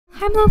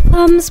Hello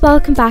plums,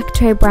 welcome back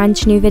to a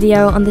brand new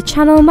video on the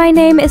channel. My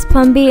name is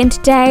Plumbie and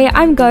today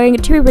I'm going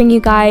to bring you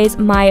guys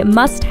my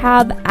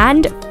must-have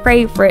and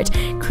favorite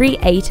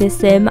creator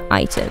sim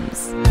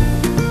items.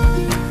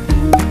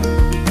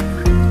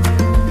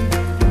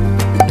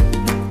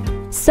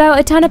 So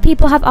a ton of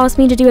people have asked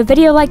me to do a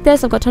video like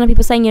this. I've got a ton of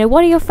people saying, you know,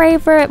 what are your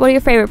favorite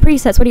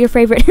presets? What are your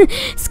favorite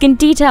skin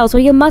details?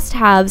 What are your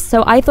must-haves?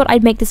 So I thought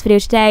I'd make this video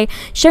today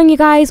showing you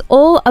guys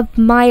all of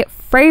my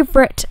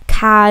favorite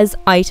CAS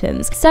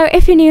items. So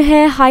if you're new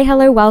here, hi,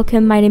 hello,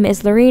 welcome. My name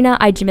is Lorena.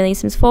 I do mainly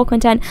Sims 4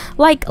 content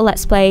like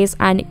Let's Plays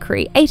and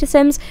Creator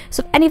Sims.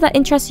 So if any of that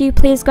interests you,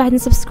 please go ahead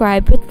and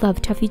subscribe. Would love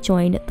to have you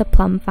join the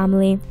Plum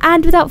family.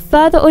 And without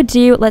further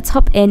ado, let's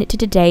hop into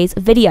today's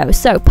video.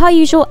 So per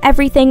usual,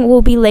 everything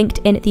will be linked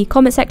in the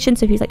comment section.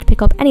 So if you'd like to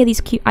pick up any of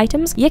these cute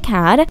items, you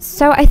can.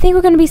 So I think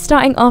we're going to be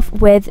starting off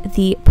with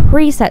the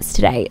presets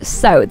today.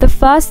 So the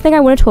first thing I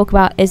want to talk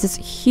about is this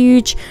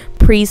huge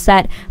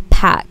preset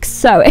pack.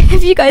 So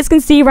if you guys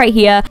can see right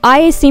here,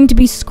 I seem to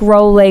be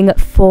scrolling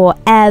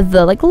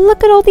forever. Like,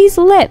 look at all these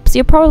lips.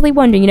 You're probably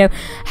wondering, you know,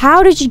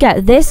 how did you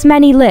get this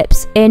many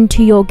lips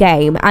into your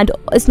game? And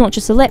it's not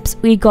just the lips,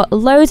 we got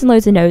loads and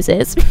loads of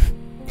noses.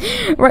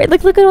 Right,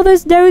 look at all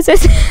those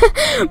noses.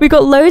 We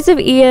got loads of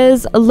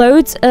ears,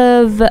 loads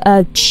of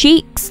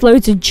cheeks,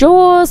 loads of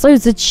jaws,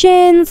 loads of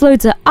chins,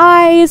 loads of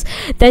eyes.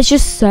 There's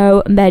just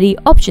so many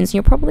options. And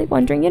you're probably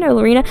wondering, you know,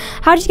 Lorena,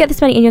 how did you get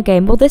this many in your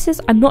game? Well,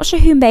 I'm not sure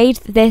who made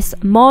this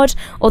mod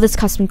or this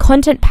custom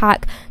content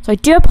pack, so I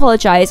do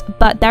apologize,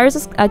 but there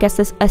is, I guess,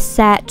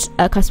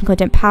 a custom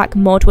content pack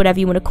mod,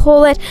 whatever you want to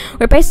call it,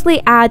 where it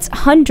basically adds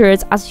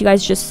hundreds, as you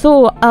guys just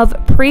saw, of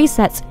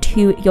presets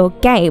to your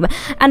game.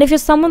 And if you're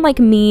someone like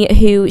me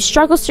who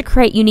struggles to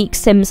create unique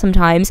sims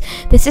sometimes,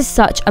 this is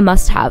such a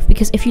must-have,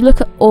 because if you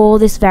look at all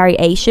this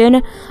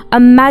variation,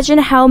 imagine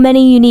how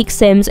many unique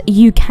sims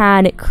you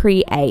can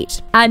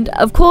create. And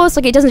of course,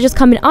 like, it doesn't just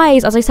come in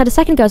eyes, as I said a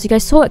second ago, so you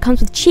guys saw it comes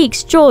with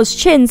cheeks, jaws,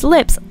 chins,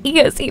 lips,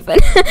 ears even.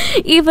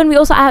 Even we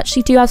also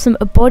actually do have some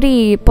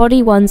body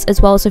ones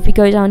as well. So if we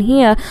go down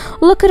here,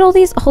 look at all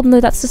these, hold on,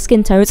 no, that's the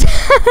skin tones.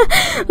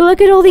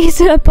 Look at all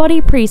these body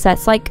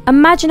presets. Like,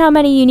 imagine how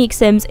many unique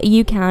sims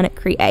you can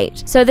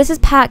create. So this is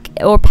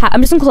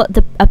I'm just gonna call it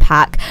a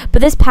pack,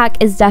 but this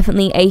pack is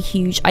definitely a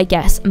huge, I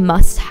guess,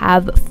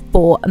 must-have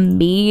for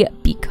me,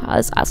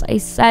 because as I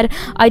said,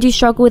 I do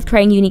struggle with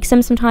creating unique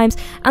sims sometimes.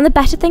 And the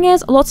better thing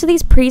is, lots of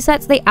these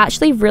presets, they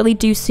actually really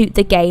do suit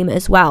the game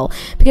as well,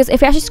 because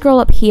if you actually scroll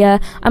up here,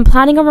 I'm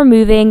planning on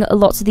removing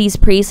lots of these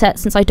presets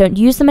since I don't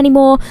use them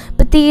anymore,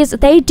 but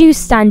they do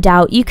stand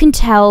out. You can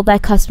tell they're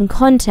custom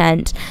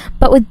content,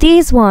 but with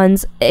these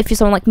ones, if you're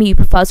someone like me who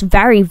prefers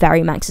very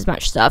maxes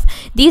match stuff,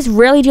 these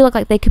really do look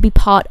like they could be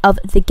part of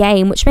the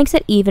game, which makes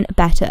it even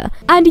better.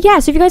 And yeah,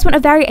 so if you guys want a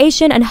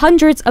variation and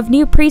hundreds of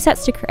new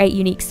presets to create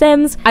unique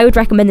sims, I would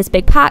recommend this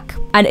big pack,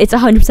 and it's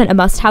 100% a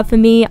must-have for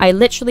me. I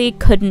literally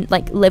couldn't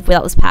like live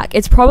without this pack.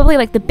 It's probably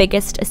like the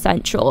biggest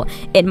essential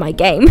in my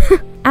game.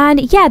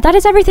 And yeah, that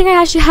is everything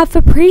I actually have for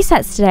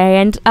presets today.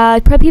 And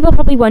people are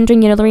probably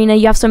wondering, you know, Lorena,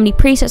 you have so many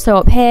presets though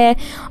up here.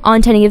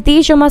 Aren't any of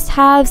these your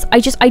must-haves?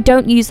 I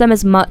don't use them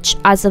as much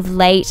as of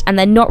late, and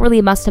they're not really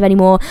a must-have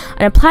anymore.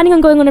 And I'm planning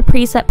on going on a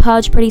preset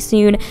purge pretty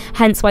soon,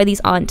 hence why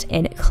these aren't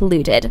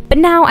included. But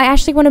now I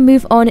actually want to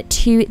move on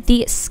to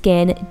the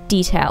skin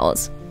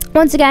details.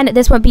 Once again,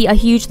 this won't be a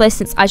huge list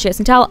since, as you guys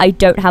can tell, I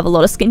don't have a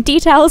lot of skin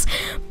details.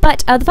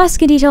 But the first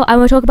skin detail I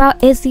want to talk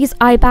about is these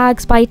eye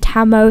bags by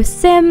Tamo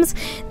Sims.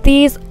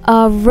 These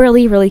are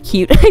really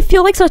cute. I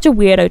feel like such a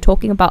weirdo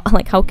talking about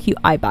like how cute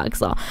eye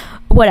bags are.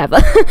 Whatever.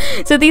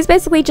 So these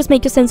basically just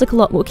make your sims look a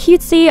lot more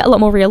cutesy, a lot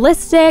more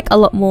realistic, a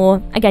lot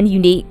more, again,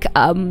 unique,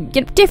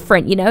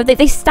 different, you know,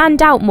 they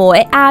stand out more,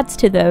 it adds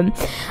to them.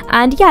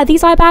 And yeah,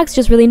 these eye bags are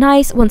just really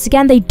nice. Once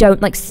again, they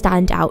don't like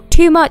stand out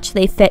too much,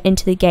 they fit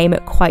into the game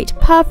quite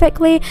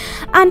perfectly,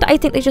 and I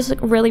think they just look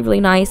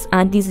really nice,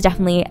 and these are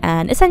definitely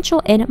an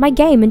essential in my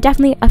game, and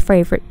definitely a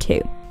favorite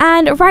too.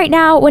 And right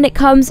now, when it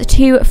comes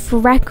to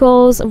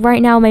freckles,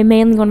 right now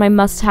mainly one of my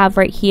must-have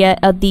right here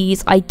are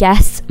these, I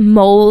guess,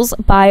 moles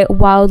by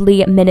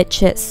Wildly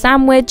Miniature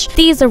Sandwich.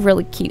 These are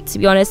really cute, to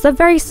be honest. They're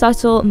very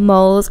subtle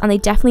moles, and they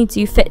definitely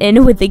do fit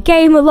in with the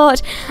game a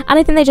lot. And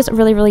I think they're just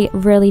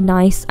really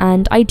nice,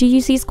 and I do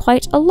use these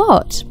quite a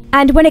lot.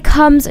 And when it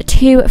comes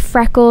to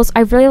freckles, I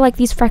really like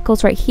these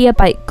freckles right here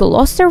by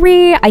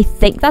Glossary. I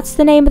think that's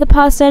the name of the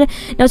person.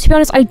 Now, to be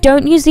honest, I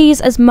don't use these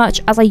as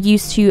much as I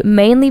used to,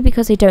 mainly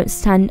because they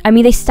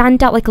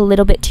stand out like a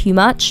little bit too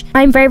much.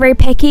 I'm very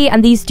picky,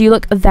 and these do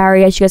look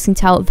very, as you guys can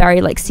tell, very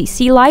like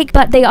CC-like,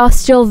 but they are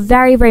still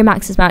very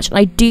maxes match, and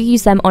I do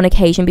use them on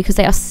occasion because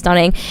they are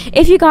stunning.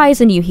 If you guys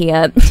are new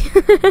here,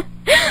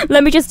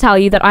 let me just tell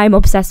you that I'm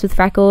obsessed with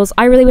freckles.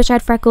 I really wish I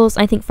had freckles.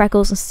 I think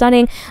freckles are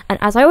stunning, and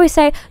as I always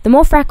say, the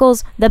more freckles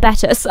freckles, the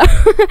better. So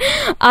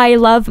I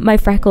love my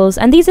freckles,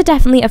 and these are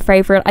definitely a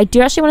favorite. I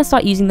do actually want to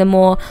start using them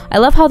more. I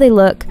love how they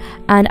look,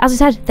 and as I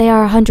said, they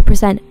are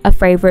 100% a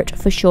favorite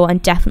for sure,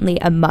 and definitely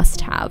a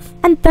must-have.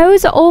 And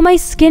those are all my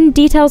skin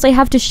details I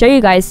have to show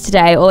you guys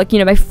today, or like, you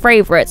know, my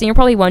favorites. And you're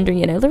probably wondering,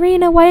 you know,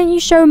 Lorena, why don't you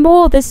show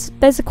more? There's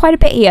quite a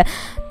bit here.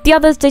 The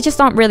others, they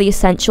just aren't really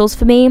essentials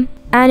for me.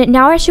 And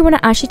now I actually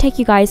want to take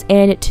you guys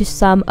into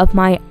some of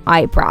my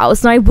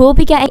eyebrows. Now I will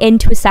be getting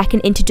into a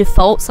second into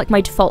defaults, like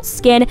my default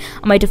skin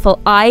and my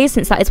default eyes,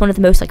 since that is one of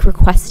the most like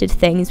requested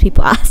things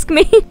people ask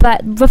me.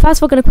 But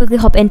first we're going to quickly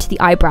hop into the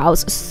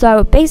eyebrows.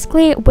 So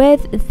basically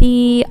with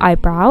the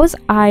eyebrows,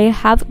 I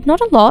have not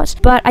a lot,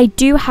 but I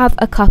do have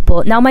a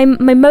couple. Now my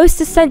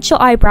most essential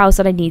eyebrows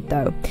that I need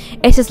though,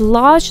 it's this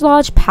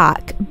large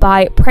pack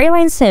by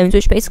Praline Sims,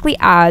 which basically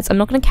adds, I'm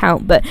not going to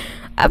count, but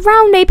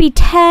around maybe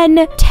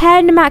 10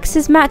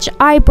 Max's Match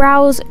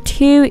eyebrows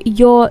to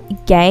your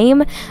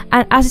game.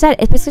 And as I said,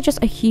 it's basically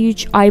just a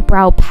huge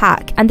eyebrow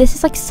pack, and this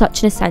is like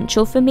such an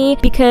essential for me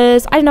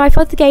because I don't know, I feel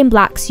like the game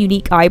lacks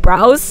unique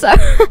eyebrows, so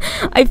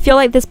I feel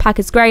like this pack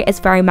is great. It's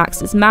very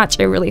Max's Match,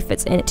 it really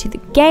fits into the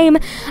game,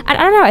 and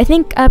I don't know, I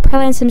think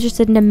Praline Sims just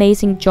did an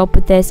amazing job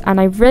with this, and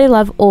I really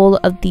love all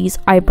of these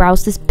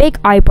eyebrows. This big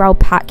eyebrow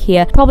pack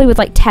here, probably with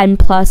like 10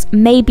 plus,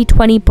 maybe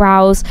 20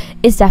 brows,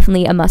 is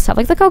definitely a must-have.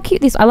 Like, look how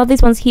cute these, I love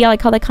these ones here,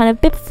 like how they're kind of a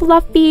bit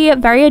fluffy,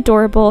 very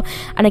adorable.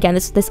 And again,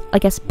 this I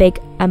guess big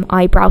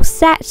eyebrow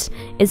set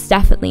is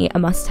definitely a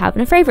must-have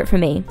and a favorite for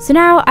me. So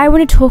now I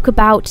want to talk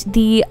about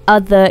the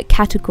other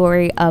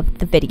category of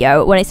the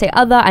video. When I say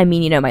other, I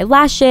mean, you know, my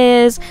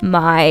lashes,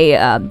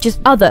 my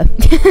just other.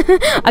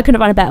 I couldn't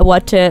find a better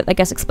word to, I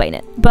guess, explain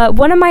it. But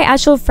one of my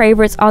actual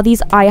favorites are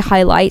these eye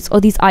highlights,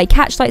 or these eye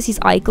catch lights, these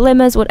eye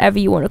glimmers, whatever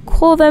you want to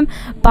call them,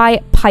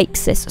 by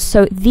Pixis.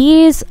 So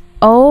these,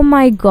 oh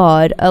my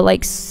god, are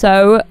like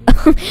so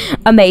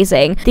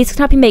amazing. These can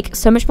help you make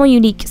so much more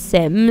unique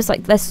Sims.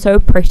 Like, they're so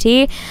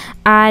pretty,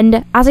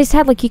 and as I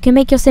said, like, you can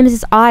make your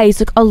Sims' eyes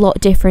look a lot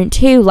different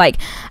too. Like,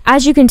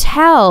 as you can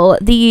tell,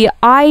 the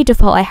eye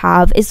default I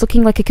have is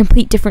looking like a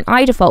complete different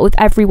eye default with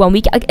every one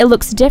we get. Like, it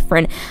looks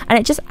different, and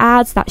it just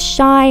adds that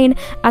shine,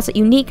 adds that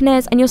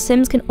uniqueness, and your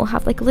Sims can all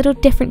have like a little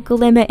different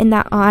glimmer in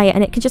that eye,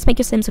 and it can just make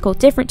your Sims look all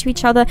different to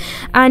each other.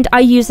 And I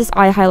use this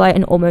eye highlight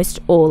in almost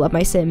all of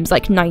my Sims,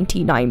 like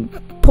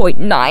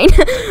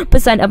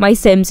 99.9% of my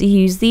Sims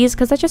use these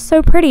because they're just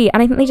so pretty,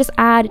 and I think they just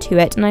add to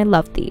it, and I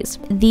love these.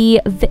 The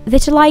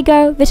Vitiligo,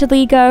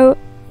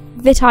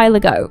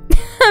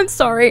 I'm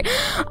sorry,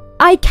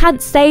 I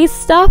can't say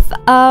stuff,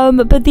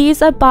 but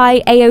these are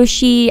by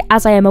Aoshi,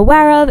 as I am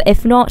aware of.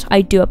 If not,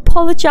 I do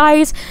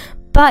apologize,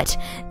 but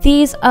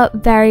these are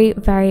very,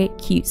 very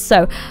cute.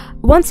 So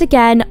once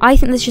again, I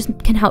think this just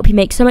can help you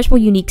make so much more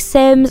unique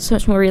Sims, so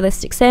much more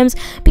realistic Sims,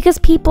 because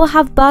people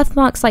have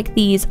birthmarks like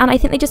these, and I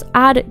think they just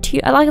add to,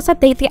 like I said,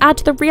 they add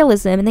to the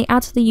realism, and they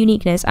add to the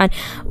uniqueness, and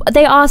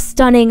they are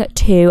stunning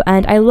too.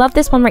 And I love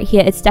this one right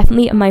here. It's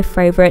definitely my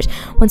favorite.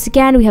 Once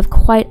again, we have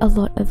quite a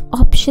lot of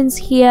options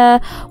here,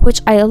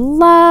 which I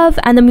love,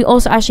 and then we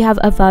also actually have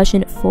a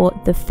version for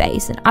the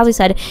face. And as I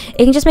said,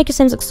 it can just make your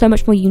Sims look so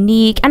much more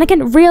unique, and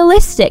again,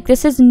 realistic.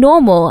 This is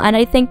normal, and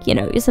I think, you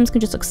know, your Sims can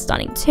just look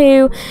stunning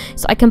too.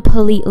 So I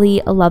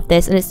completely love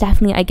this, and it's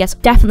definitely, I guess,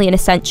 definitely an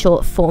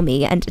essential for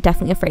me, and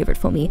definitely a favorite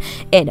for me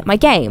in my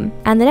game.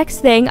 And the next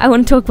thing I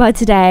want to talk about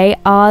today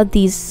are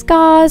these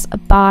scars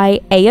by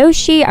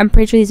Aoshi. I'm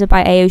pretty sure these are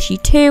by Aoshi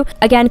too.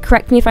 Again,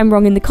 correct me if I'm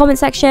wrong in the comment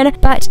section,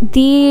 but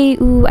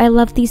I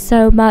love these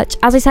so much.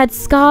 As I said,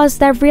 scars,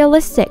 they're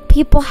realistic.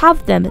 People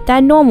have them.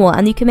 They're normal,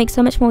 and you can make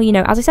so much more, you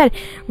know, as I said,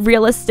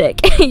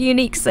 realistic,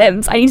 unique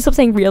Sims. I need to stop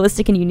saying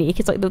realistic and unique.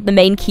 It's like the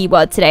main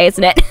keyword today,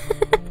 isn't it?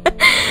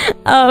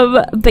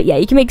 But yeah,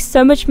 you can make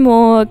so much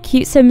more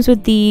cute Sims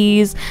with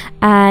these,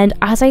 and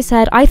as I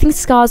said, I think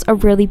scars are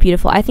really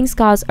beautiful. I think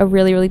scars are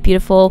really, really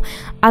beautiful.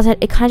 As I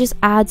said, it kind of just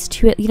adds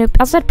to it, you know.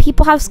 As I said,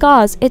 people have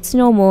scars, it's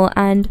normal,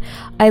 and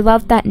I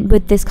love that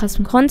with this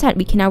custom content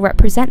we can now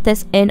represent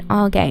this in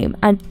our game,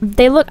 and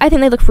I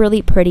think they look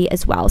really pretty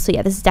as well. So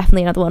yeah, this is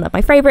definitely another one of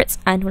my favorites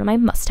and one of my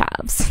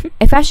must-haves.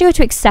 If I actually go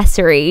to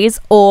accessories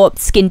or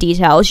skin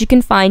details, you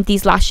can find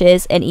these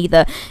lashes in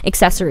either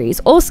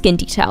accessories or skin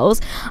details.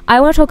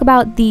 I want to talk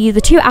about the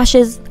two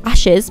lashes, the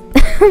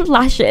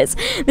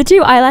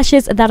two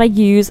eyelashes that I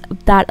use.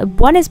 That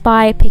one is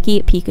by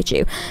Picky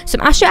Pikachu. So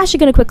I'm actually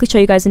going to quickly show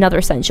you guys another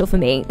essential for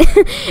me.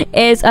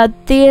 Is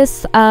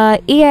this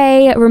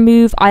EA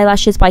Remove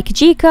Eyelashes by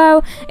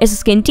Kajiko. It's a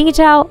skin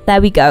detail.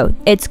 There we go.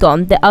 It's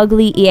gone. The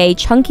ugly EA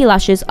chunky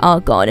lashes are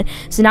gone.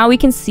 So now we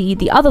can see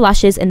the other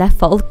lashes in their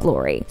full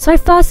glory. So I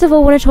first of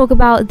all want to talk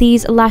about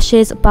these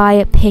lashes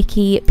by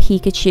Picky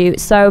Pikachu.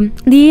 So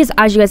these,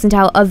 as you guys can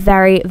tell, are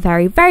very,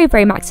 very, very,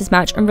 very Max's prices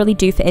match and really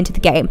do fit into the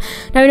game.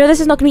 Now I know this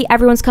is not going to be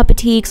everyone's cup of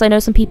tea, because I know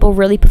some people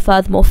really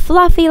prefer the more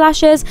fluffy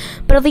lashes,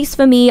 but at least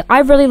for me, I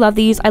really love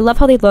these. I love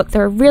how they look.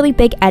 They're a really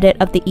big edit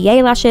of the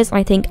EA lashes, and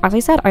I think, as I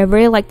said, I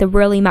really like the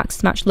really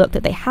max match look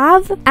that they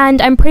have.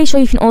 And I'm pretty sure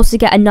you can also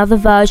get another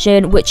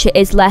version which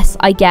is less,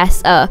 I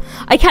guess,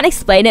 I can't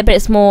explain it, but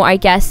it's more, I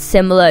guess,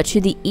 similar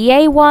to the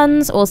EA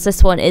ones. Also,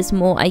 this one is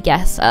more, I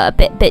guess, a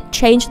bit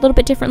changed a little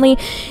bit differently.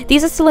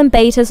 These are still in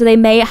beta, so they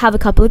may have a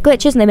couple of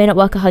glitches and they may not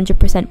work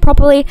 100%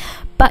 properly,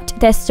 but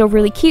they're still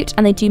really cute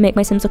and they do make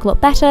my Sims look a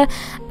lot better.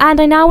 And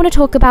I now want to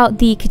talk about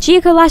the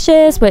Kajiko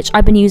lashes, which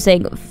I've been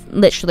using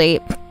literally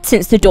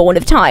since the dawn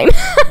of time.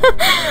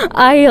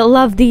 I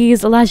love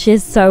these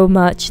lashes so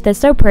much. They're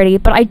so pretty,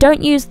 but I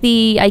don't use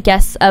the, I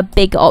guess,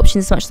 big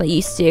options as much as I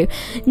used to.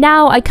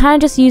 Now I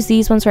kind of just use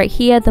these ones right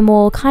here, the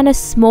more kind of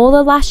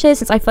smaller lashes,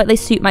 since I feel like they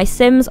suit my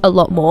Sims a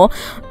lot more.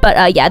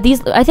 But yeah,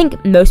 these, I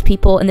think most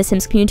people in the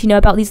Sims community know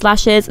about these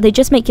lashes. They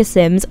just make your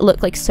Sims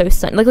look like so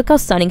stunning. Like, look how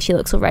stunning she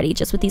looks already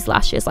just with these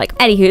lashes. Like,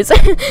 anywho's.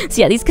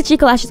 So yeah, these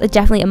Kajiko lashes are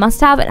definitely a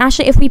must-have. And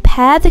actually, if we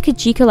pair the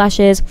Kajiko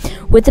lashes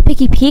with the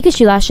Picky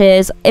Pikachu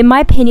lashes, in my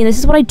opinion, this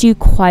is what I do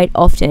quite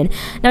often.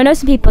 Now, I know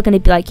some people are going to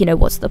be like, you know,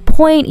 what's the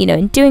point, you know,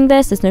 in doing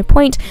this? There's no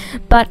point.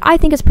 But I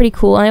think it's pretty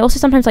cool. And I also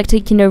sometimes like to,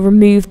 you know,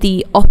 remove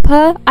the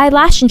upper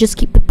eyelash and just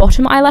keep the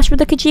bottom eyelash with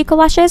the Kajiko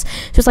lashes.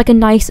 So it's like a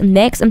nice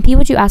mix. And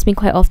people do ask me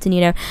quite often,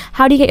 you know,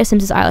 how do you get your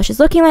Sims' eyelashes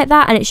looking like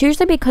that? And it's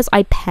usually because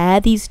I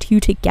pair these two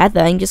together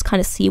and just kind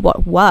of see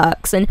what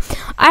works. And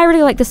I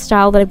really like the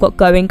style that I've got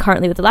going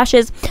currently with the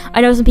lashes.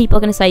 I know some people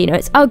are going to say, you know,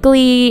 it's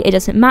ugly, it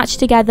doesn't match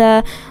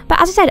together.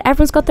 But as I said,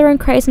 everyone's got their own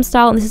creative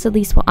style, and this is at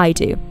least what I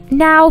do.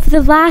 Now, for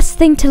the last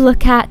thing to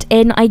look at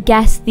in, I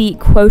guess, the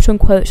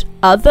quote-unquote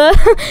other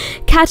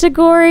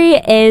category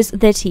is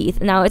the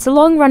teeth. Now, it's a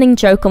long-running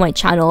joke on my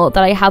channel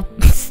that I have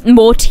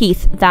more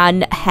teeth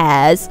than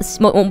hairs,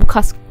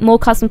 more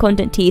custom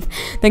content teeth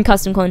than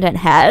custom content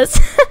hairs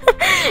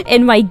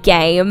in my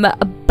game,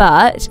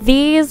 but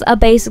these are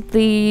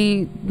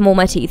basically more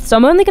my teeth. So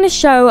I'm only going to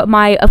show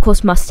my, of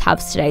course,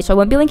 must-haves today, so I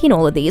won't be linking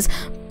all of these,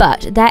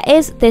 but there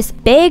is this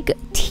big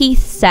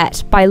teeth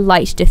set by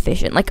Light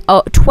Deficient, like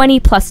 20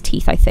 plus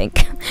teeth, I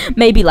think.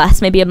 Maybe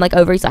less, maybe I'm like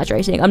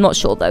over-exaggerating, I'm not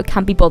sure though,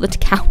 can't be bothered to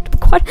count, but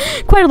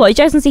quite a lot. You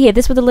guys can see here,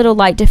 this with a little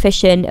Light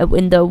Deficient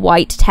in the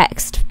white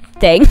text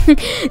thing.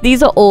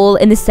 These are all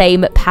in the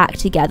same pack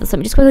together, so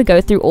let me just quickly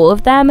go through all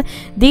of them.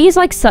 These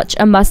like such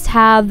a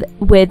must-have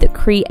with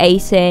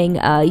creating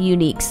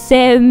unique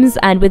Sims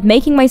and with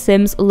making my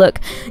Sims look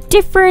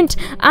different.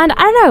 And I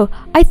don't know,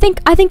 I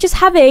think just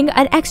having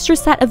an extra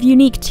set of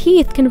unique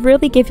teeth can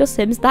really give your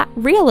Sims that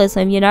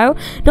realism, you know?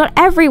 Not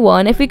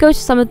everyone, if we go to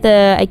some of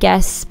the, I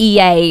guess,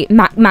 EA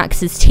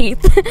Max's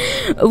teeth,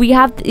 we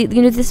have,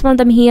 you know, this one of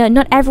them here,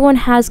 not everyone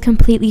has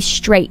completely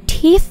straight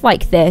teeth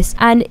like this.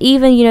 And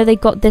even, you know, they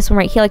got this one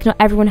right here, like not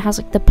everyone has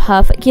like the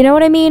perfect, you know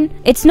what I mean?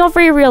 It's not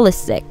very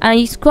realistic, and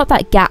you've got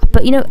that gap,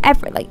 but you know,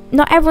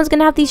 not everyone's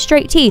gonna have these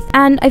straight teeth.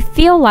 And I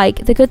feel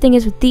like the good thing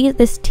is with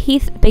this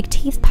big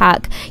teeth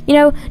pack, you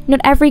know, not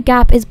every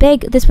gap is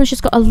big. This one's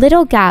just got a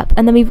little gap,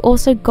 and then we've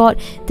also got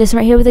this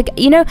right here with a,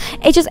 you know,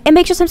 it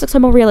makes your Sims look so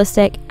more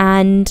realistic.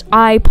 And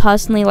I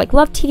personally like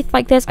love teeth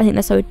like this. I think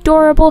they're so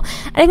adorable,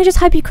 and I can just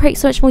help you create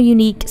so much more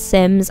unique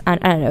Sims.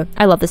 And I don't know,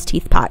 I love this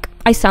teeth pack.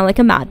 I sound like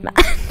a madman.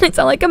 I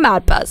sound like a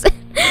mad person.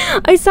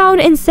 I sound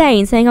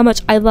insane saying how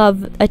much I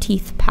love a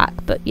teeth pack,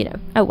 but you know,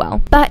 oh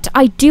well. But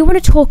I do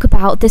want to talk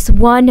about this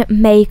one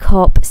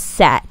makeup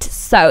set.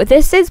 So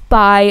this is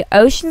by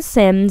Ocean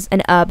Sims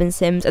and Urban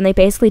Sims, and they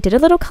basically did a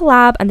little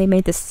collab and they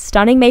made this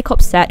stunning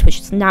makeup set, which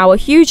is now a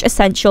huge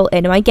essential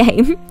in my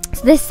game.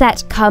 So this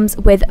set comes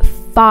with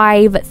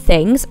 5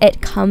 things.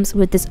 It comes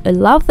with this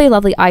lovely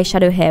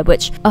eyeshadow here,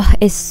 which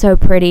is so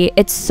pretty.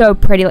 It's so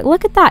pretty. Like,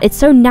 look at that. It's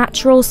so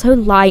natural, so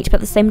light, but at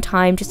the same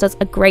time just does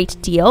a great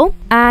deal.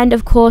 And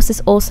of course,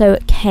 this also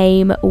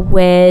came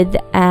with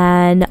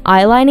an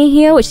eyeliner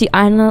here, which the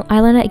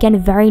eyeliner, again,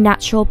 very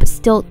natural, but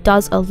still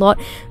does a lot.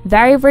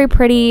 Very, very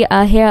pretty.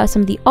 Here are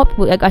some of the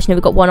actually, no,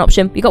 we've got one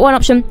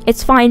option.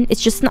 It's fine.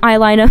 It's just an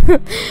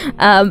eyeliner.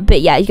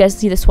 But yeah, you guys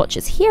see the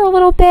swatches here a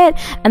little bit.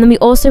 And then we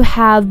also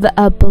have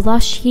a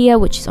blush here,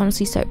 which is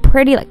honestly so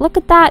pretty. Like, look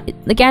at that.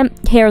 Again,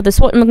 here are the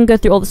swatches. I'm not gonna go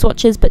through all the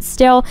swatches, but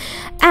still.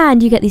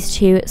 And you get these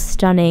 2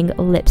 stunning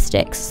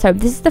lipsticks. So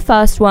this is the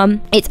first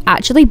one. It's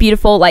actually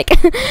beautiful. Like,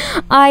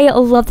 I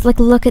love, like,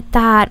 look at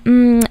that.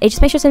 It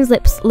just makes your Sims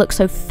lips look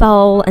so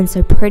full and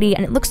so pretty,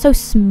 and it looks so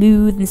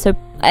smooth and so,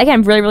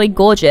 again, really, really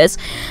gorgeous.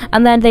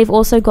 And then they've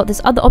also got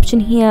this other option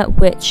here,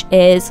 which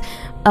is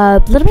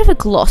a little bit of a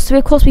gloss. So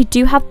of course we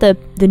do have the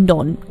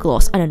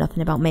non-gloss, I know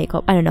nothing about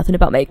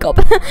makeup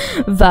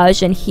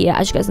version here,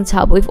 as you guys can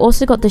tell, but we've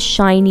also got the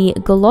shiny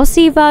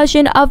glossy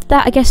version of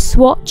that, I guess,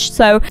 swatch.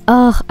 So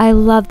I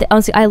love it.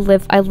 Honestly, I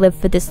live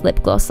for this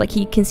lip gloss. Like,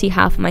 you can see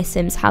half of my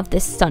Sims have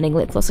this stunning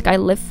lip gloss. Like, I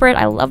live for it.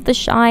 I love the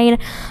shine.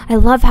 I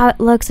love how it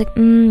looks. Like,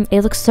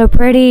 it looks so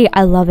pretty.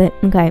 I love it.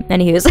 Okay,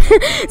 anywho's.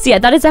 So yeah,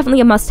 that is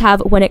definitely a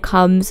must-have when it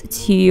comes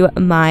to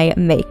my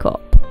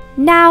makeup.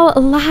 Now,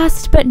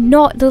 last but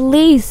not the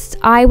least,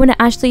 I want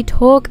to actually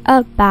talk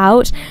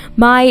about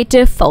my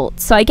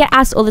defaults. So I get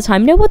asked all the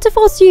time, what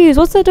defaults do you use?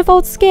 What's the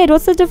default skin?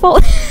 What's the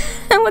default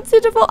what's the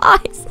default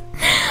eyes?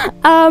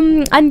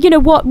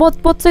 And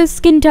what those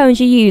skin tones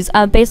you use.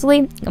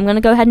 Basically, I'm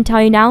gonna go ahead and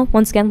tell you now.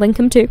 Once again, link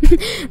them too.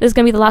 This is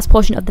gonna be the last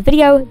portion of the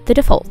video, the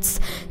defaults.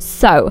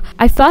 So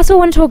I first of all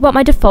want to talk about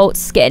my default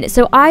skin.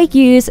 So I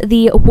use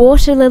the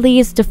Water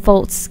Lilies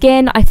default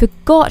skin. I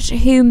forgot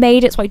who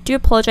made it, so I do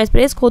apologize,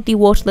 but it is called the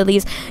Water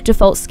Lilies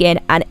default skin,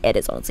 and it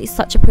is honestly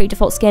such a pretty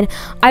default skin.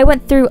 I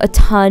went through a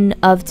ton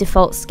of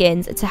default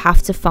skins to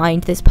have to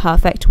find this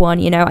perfect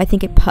one. I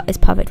think it is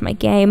perfect for my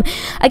game.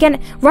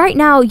 Again, right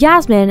now,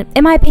 Yasmin,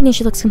 in my opinion,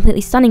 she looks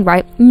completely stunning,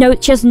 right?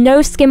 Just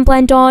no skin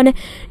blend on,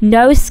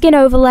 no skin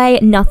overlay,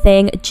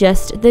 nothing,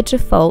 just the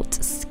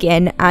default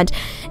skin, and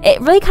it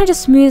really kind of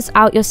just smooths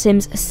out your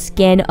Sim's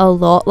skin a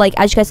lot. Like,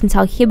 as you guys can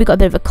tell here, we got a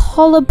bit of a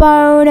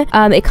collarbone.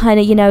 It kind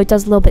of,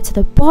 does a little bit to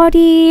the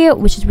body,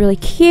 which is really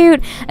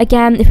cute.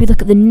 Again, if we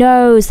look at the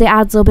nose, it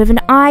adds a little bit of an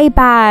eye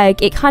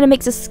bag. It kind of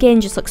makes the skin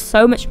just look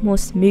so much more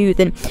smooth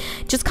and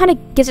just kind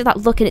of gives it that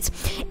look, and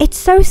it's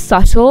so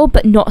subtle,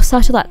 but not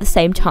subtle at the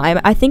same time.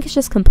 I think it's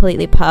just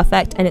completely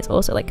perfect, and it's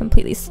also like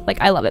completely, like,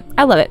 I love it.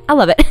 I love it. I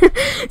love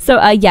it.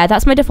 So yeah,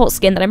 that's my default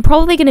skin that I'm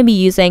probably going to be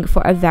using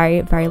for a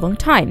very, very long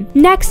time.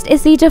 Next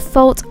is the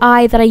default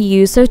eye that I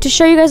use. So to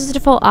show you guys the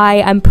default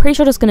eye, I'm pretty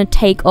sure I'm just going to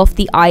take off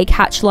the eye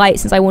catch light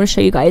since I want to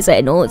show you guys it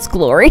in all its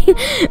glory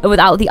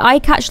without the eye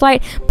catch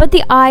light. But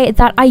the eye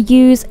that I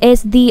use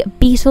is the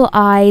Beetle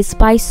Eyes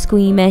by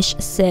Squeamish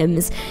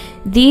Sims.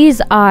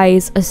 These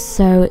eyes are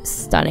so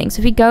stunning. So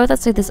if we go,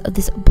 let's say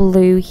this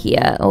blue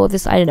here, or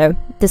this, I don't know,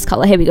 this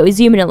color. Here we go. We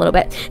zoom in a little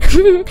bit.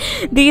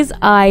 These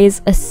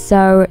eyes are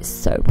so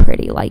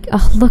pretty. Like,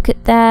 oh, look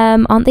at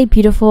them. Aren't they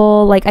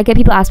beautiful? Like, I get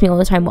people ask me all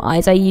the time what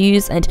eyes I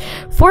use, and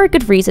for a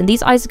good reason.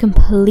 These eyes are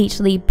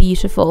completely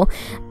beautiful,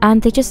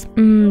 and they just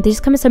come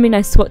in so many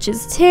nice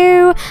swatches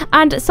too.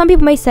 And some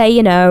people may say,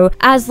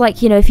 as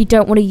like, if you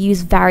don't want to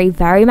use very,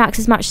 very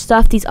maxes match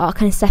stuff, these are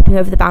kind of stepping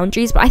over the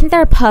boundaries, but I think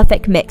they're a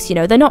perfect mix.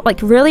 They're not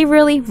like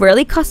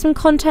really custom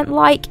content,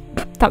 like,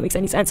 if that makes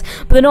any sense,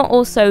 but they're not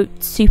also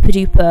super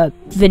duper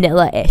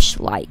vanilla-ish,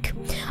 like.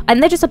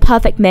 And they're just a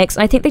perfect mix,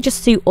 and I think they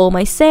just suit all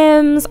my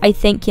Sims. I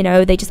think,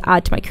 they just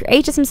add to my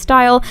creator Sim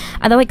style,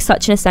 and they're like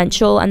such an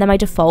essential, and they're my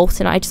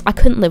default, and I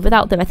couldn't live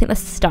without them. I think they're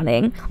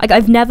stunning. Like,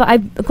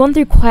 I've gone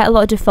through quite a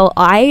lot of default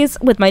eyes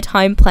with my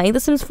time playing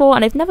The Sims 4,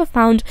 and I've never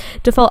found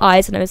default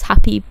eyes and I was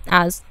happy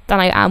than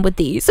I am with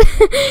these.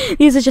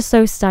 These are just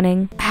so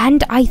stunning.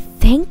 And I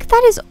think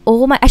that is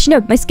all my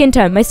skin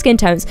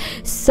tones.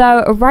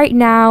 So right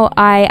now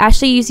I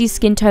actually use these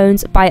skin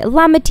tones by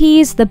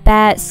Lamites, the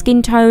Bear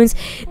skin tones.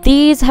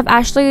 These have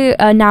actually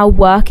now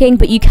working,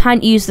 but you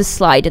can't use the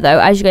slider though.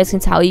 As you guys can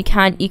tell, you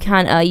can't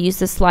use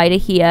the slider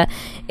here.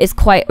 It's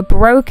quite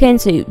broken,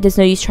 so there's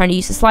no use trying to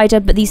use the slider,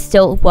 but these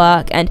still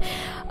work, and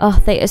oh,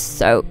 they are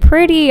so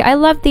pretty. I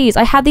love these.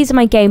 I had these in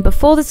my game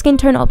before the skin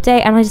tone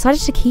update, and I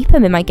decided to keep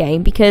them in my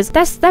game because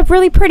they're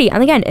really pretty.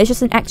 And again, it's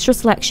just an extra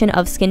selection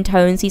of skin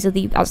tones. These are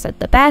the, as I said,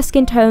 the Bear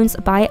skin tones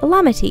by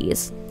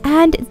Lamites.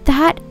 And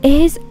that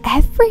is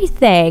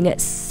everything.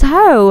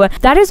 So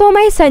that is all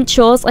my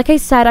essentials. Like I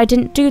said, I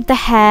didn't do the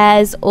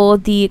hairs or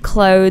the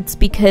clothes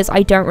because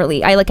I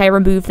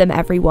remove them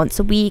every once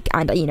a week,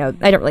 and I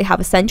don't really have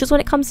essentials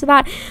when it comes to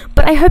that.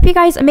 But I hope you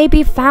guys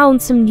maybe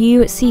found some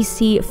new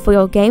CC for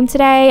your game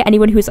today.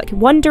 Anyone who's like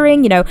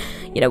wondering,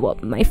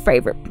 what my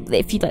favorite,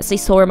 if you let's say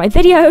saw in my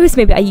videos,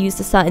 maybe I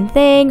used a certain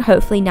thing.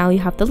 Hopefully now you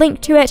have the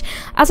link to it.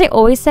 As I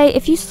always say,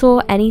 if you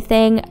saw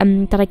anything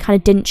that I kind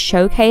of didn't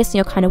showcase and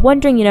you're kind of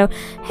wondering, hey,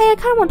 I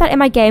kind of want that in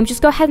my game,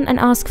 just go ahead and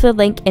ask for the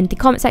link in the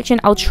comment section.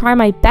 I'll try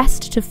my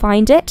best to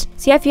find it.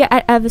 So yeah, if you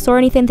ever saw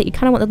anything that you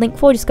kind of want the link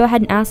for, just go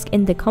ahead and ask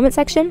in the comment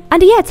section.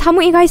 And yeah, tell me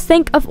what you guys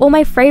think of all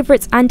my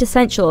favorites and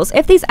essentials.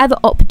 If these ever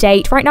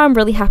update, right now I'm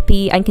really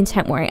happy and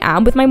content where I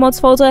am with my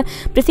mods folder,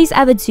 but if these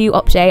ever do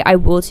update, I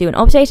will do an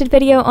updated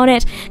video on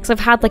it, because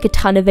I've had like a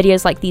ton of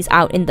videos like these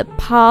out in the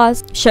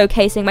past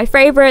showcasing my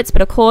favorites.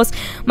 But of course,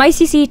 my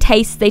CC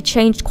tastes, they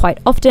changed quite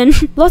often.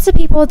 Lots of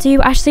people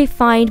do actually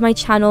find my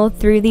channel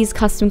through these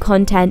custom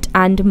content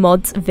and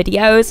mods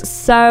videos.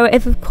 So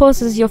if of course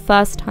this is your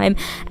first time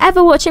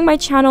ever watching my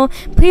channel,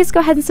 please go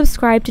ahead and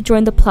subscribe to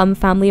join the Plum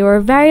family. We're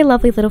a very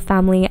lovely little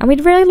family, and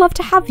we'd really love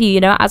to have you.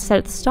 As I said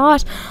at the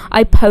start,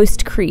 I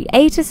post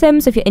creator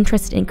Sims. If you're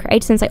interested in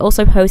creator Sims, I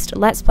also post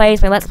Let's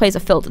Plays. My Let's Plays are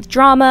filled with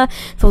drama,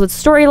 filled with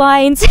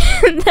storylines.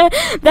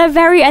 they're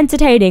very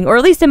entertaining, or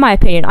at least in my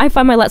opinion. I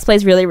find my Let's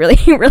Plays really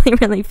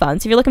fun.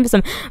 So if you're looking for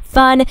some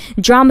fun,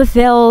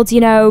 drama-filled,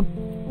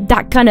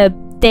 that kind of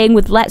thing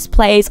with Let's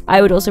Plays,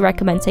 I would also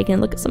recommend taking a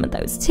look at some of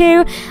those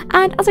too.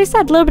 And as I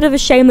said, a little bit of a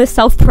shameless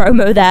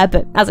self-promo there,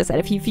 but as I said,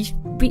 if you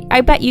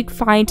I bet you'd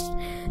find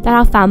that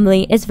our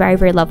family is very,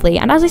 very lovely.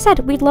 And as I said,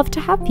 we'd love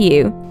to have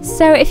you.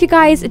 So if you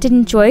guys did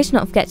enjoy, do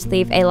not forget to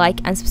leave a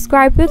like and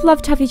subscribe. We'd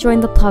love to have you join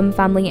the Plum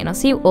family, and I'll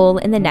see you all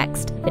in the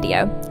next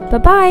video.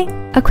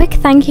 Bye-bye! A quick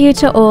thank you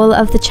to all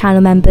of the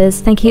channel members.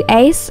 Thank you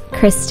Ace,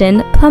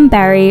 Kristen,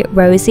 Plumberry,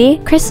 Rosie,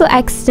 Crystal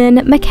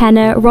Exton,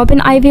 McKenna, Robin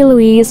Ivy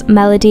Louise,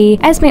 Melody,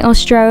 Esme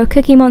Ostro,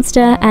 Cookie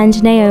Monster,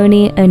 and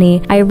Naomi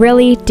Oni. I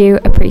really do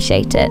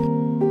appreciate it.